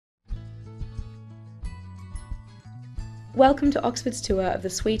Welcome to Oxford's tour of the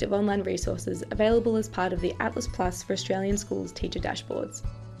suite of online resources available as part of the Atlas Plus for Australian Schools teacher dashboards.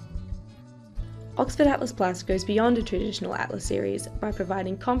 Oxford Atlas Plus goes beyond a traditional Atlas series by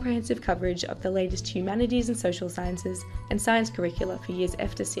providing comprehensive coverage of the latest humanities and social sciences and science curricula for years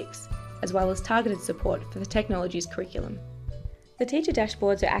F to 6, as well as targeted support for the technologies curriculum. The teacher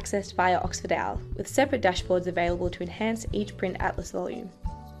dashboards are accessed via Oxford OUL, with separate dashboards available to enhance each print Atlas volume.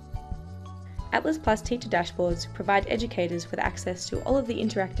 Atlas Plus teacher dashboards provide educators with access to all of the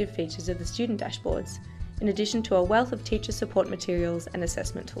interactive features of the student dashboards, in addition to a wealth of teacher support materials and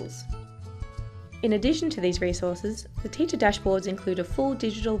assessment tools. In addition to these resources, the teacher dashboards include a full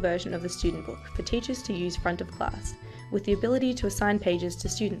digital version of the student book for teachers to use front of class, with the ability to assign pages to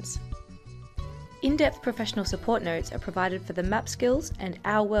students. In-depth professional support notes are provided for the Map Skills and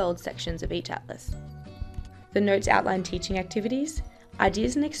Our World sections of each atlas. The notes outline teaching activities,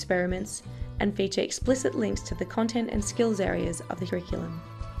 ideas and experiments, and feature explicit links to the content and skills areas of the curriculum.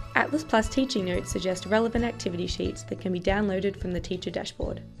 Atlas Plus teaching notes suggest relevant activity sheets that can be downloaded from the teacher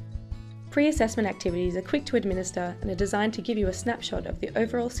dashboard. Pre-assessment activities are quick to administer and are designed to give you a snapshot of the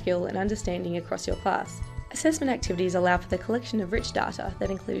overall skill and understanding across your class. Assessment activities allow for the collection of rich data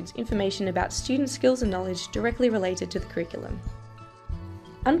that includes information about student skills and knowledge directly related to the curriculum.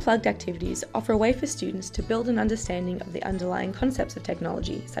 Unplugged activities offer a way for students to build an understanding of the underlying concepts of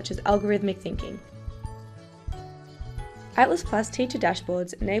technology, such as algorithmic thinking. Atlas Plus teacher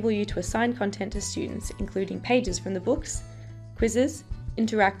dashboards enable you to assign content to students, including pages from the books, quizzes,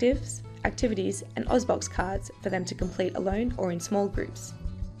 interactives, activities, and Ozbox cards for them to complete alone or in small groups.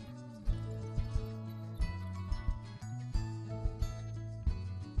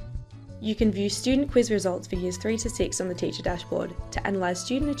 You can view student quiz results for years 3 to 6 on the teacher dashboard to analyse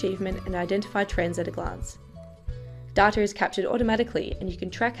student achievement and identify trends at a glance. Data is captured automatically and you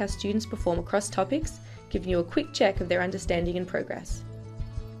can track how students perform across topics, giving you a quick check of their understanding and progress.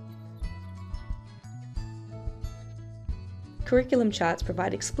 Curriculum charts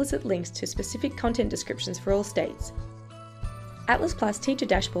provide explicit links to specific content descriptions for all states. Atlas Plus teacher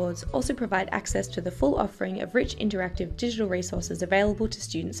dashboards also provide access to the full offering of rich interactive digital resources available to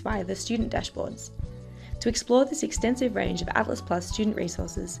students via the student dashboards. To explore this extensive range of Atlas Plus student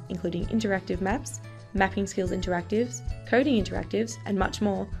resources, including interactive maps, mapping skills interactives, coding interactives, and much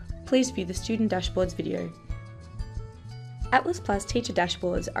more, please view the student dashboards video. Atlas Plus teacher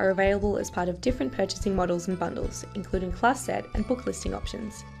dashboards are available as part of different purchasing models and bundles, including class set and book listing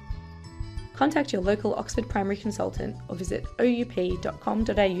options. Contact your local Oxford primary consultant or visit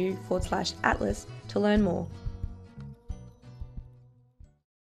oup.com.au/atlas to learn more.